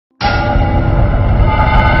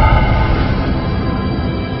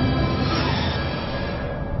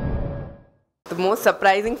most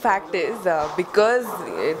surprising fact is because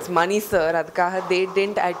it's Mani sir, adkaha they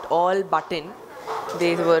didn't at all butt in.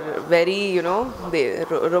 They were very,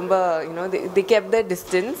 they kept their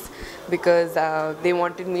distance because they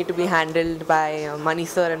wanted me to be handled by Mani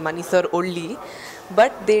sir and Mani sir only.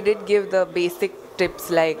 But they did give the basic tips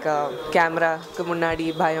like camera ku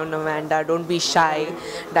munnadi bhayam vanda, don't be shy,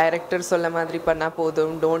 director solla madri panna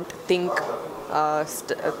podum, don't think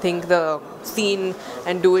the scene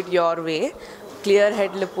and do it your way. Clear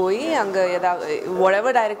head le poi anga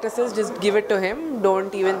whatever director says, just give it to him,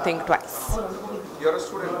 don't even think twice. You're a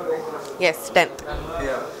student, right? Yes, 10th.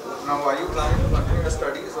 Yeah. Now, are you planning to continue your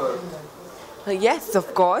studies or? Yes,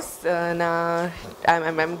 of course. I'm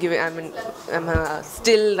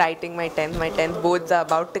still writing my 10th. My 10th boards are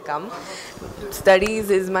about to come.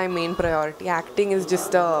 Studies is my main priority. Acting is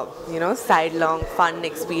just a sidelong fun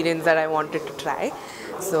experience that I wanted to try.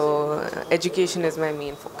 So education is my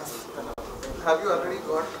main focus. Have you already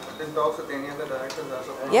got in talks with any other directors as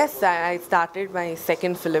of now? Yes, I started my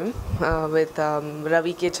second film with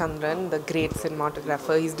Ravi K. Chandran, the great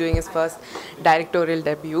cinematographer. He's doing his first directorial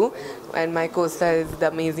debut, and my co-star is the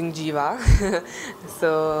amazing Jiva.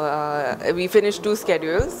 So we finished 2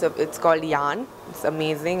 schedules. It's called Yarn. It's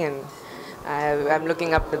amazing, and I'm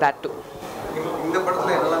looking up to that too. In the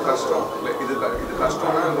particular custom, like this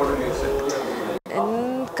custom, what do you say?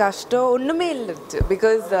 Kashto onnume illa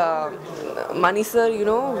because Mani sir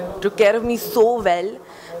took care of me so well.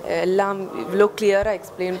 Ellam ivlo clear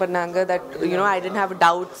explain pannanga that I didn't have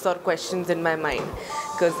doubts or questions in my mind,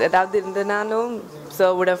 because edavindana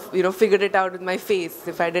sir would have figured it out with my face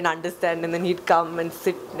if I didn't understand, and then he'd come and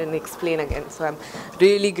sit and explain again. So I'm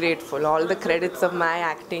really grateful. All the credits of my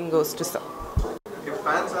acting goes to sir. If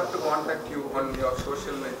fans have to contact you on your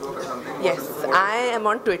social network or something, yes, I am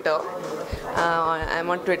on Twitter. I'm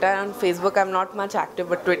on Twitter. On Facebook I'm not much active,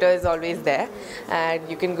 but Twitter is always there, and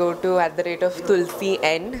you can go to @Thulasi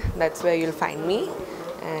Nair. That's where you'll find me,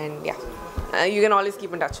 and yeah, you can always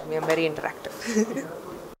keep in touch with me. I'm very interactive.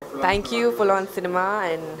 Thank you, Full On Cinema,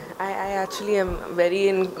 and I actually am very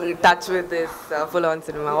in touch with this Full On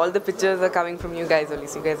Cinema. All the pictures are coming from you guys only,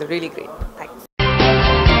 so you guys are really great. Thanks.